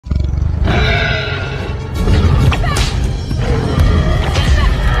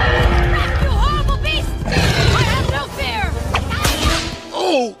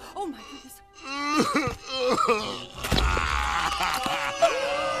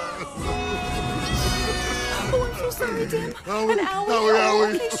Oh, I'm so sorry, Dim. An owie.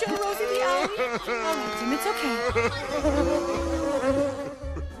 Owie. Okay, show Rosie the owie. All right, Dim, it's okay.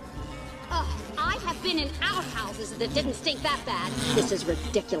 I have been in outhouses that didn't stink that bad. This is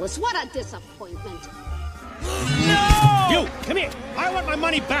ridiculous. What a disappointment. No! You, come here. I want my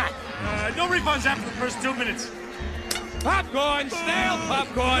money back. No refunds after the first 2 minutes. Popcorn, stale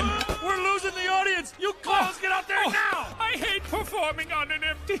popcorn. We're losing the audience. You clowns, get out there now. I hate performing on an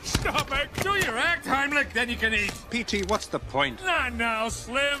empty stomach. Do your act, Heimlich, then you can eat. P.T., what's the point? Not now,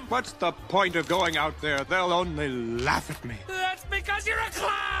 Slim. What's the point of going out there? They'll only laugh at me. That's because you're a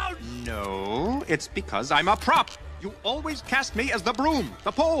clown. No, it's because I'm a prop. You always cast me as the broom,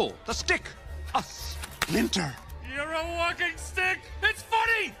 the pole, the stick, a splinter. You're a walking stick. It's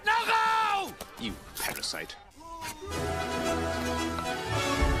funny. Now go! You parasite.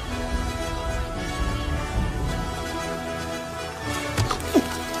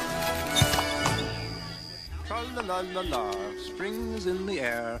 Tra-la-la-la-la, spring's in the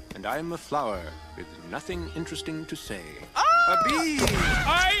air, and I'm a flower with nothing interesting to say. A bee!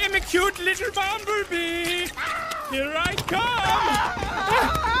 I am a cute little bumblebee. Here I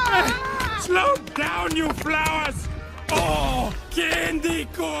come. Slow down, you flowers. Oh, candy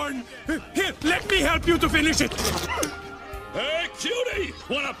corn. Here, let me help you to finish it. Hey, cutie!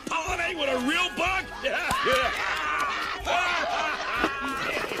 Want to pollinate with a real bug?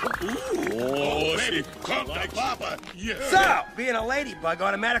 Oh, baby, come to Papa. Yeah. So, being a ladybug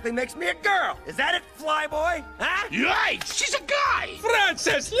automatically makes me a girl. Is that it, Flyboy? Huh? Yikes! She's a guy!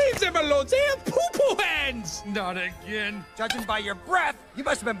 Francis, leave them alone. They have poo-poo hands. Not again. Judging by your breath, you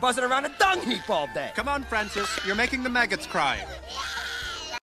must have been buzzing around a dung heap all day. Come on, Francis. You're making the maggots cry.